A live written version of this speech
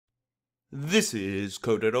This is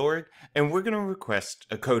code.org, and we're going to request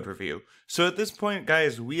a code review. So at this point,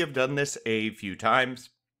 guys, we have done this a few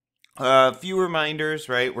times. A few reminders,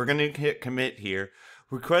 right? We're going to hit commit here.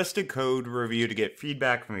 Request a code review to get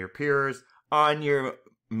feedback from your peers on your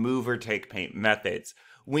move or take paint methods.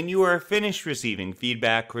 When you are finished receiving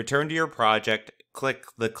feedback, return to your project, click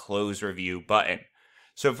the close review button.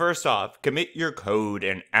 So first off, commit your code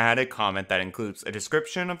and add a comment that includes a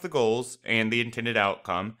description of the goals and the intended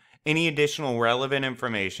outcome, any additional relevant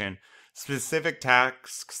information, specific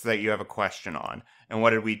tasks that you have a question on. And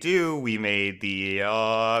what did we do? We made the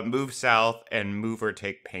move south and move or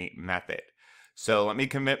take paint method. So let me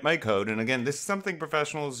commit my code. And again, this is something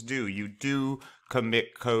professionals do. You do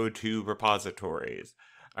commit code to repositories.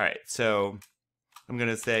 All right, so I'm going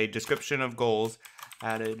to say description of goals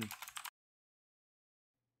added.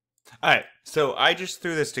 All right, so I just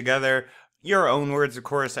threw this together. Your own words, of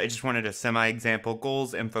course. I just wanted a semi-example.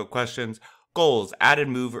 Goals, info, questions. Goals, added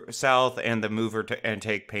move south and the mover and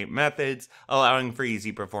take paint methods, allowing for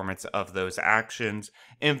easy performance of those actions.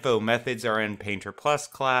 Info, methods are in Painter Plus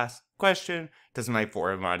class. Question, does my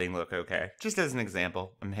formatting look okay? Just as an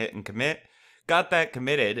example, I'm hitting commit. Got that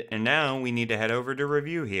committed, and now we need to head over to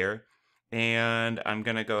review here. And I'm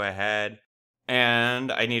going to go ahead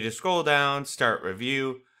and I need to scroll down, start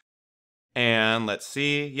review. And let's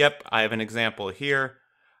see, yep, I have an example here.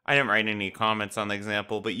 I didn't write any comments on the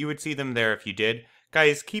example, but you would see them there if you did.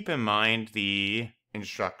 Guys, keep in mind the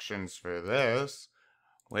instructions for this,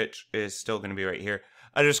 which is still going to be right here.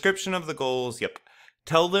 A description of the goals, yep.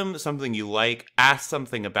 Tell them something you like, ask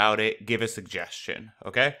something about it, give a suggestion,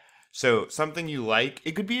 okay? So something you like,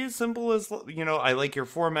 it could be as simple as, you know, I like your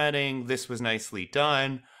formatting, this was nicely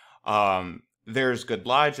done, there's good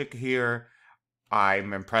logic here,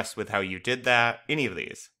 I'm impressed with how you did that, any of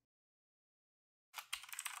these.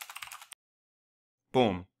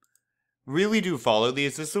 Boom. Really do follow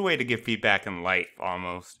these. This is a way to give feedback in life,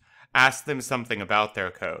 almost. Ask them something about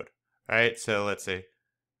their code. Right? So let's see.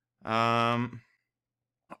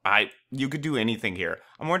 You could do anything here.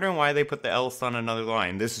 I'm wondering why they put the else on another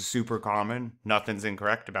line. This is super common. Nothing's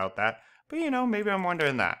incorrect about that. But you know, maybe I'm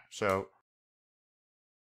wondering that. So,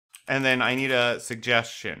 and then I need a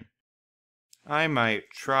suggestion. I might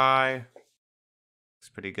try. It's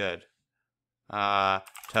pretty good.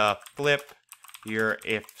 To flip your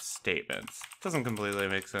if statements. Doesn't completely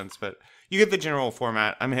make sense, but you get the general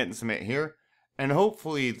format. I'm hitting submit here, and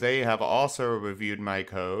hopefully they have also reviewed my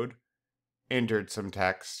code, entered some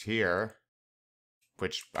text here,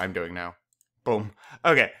 which I'm doing now. Boom.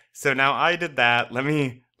 Okay, so now I did that. Let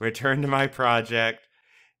me return to my project,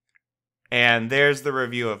 and there's the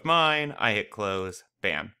review of mine. I hit close.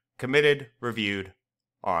 Bam. Committed, reviewed,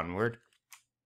 onward.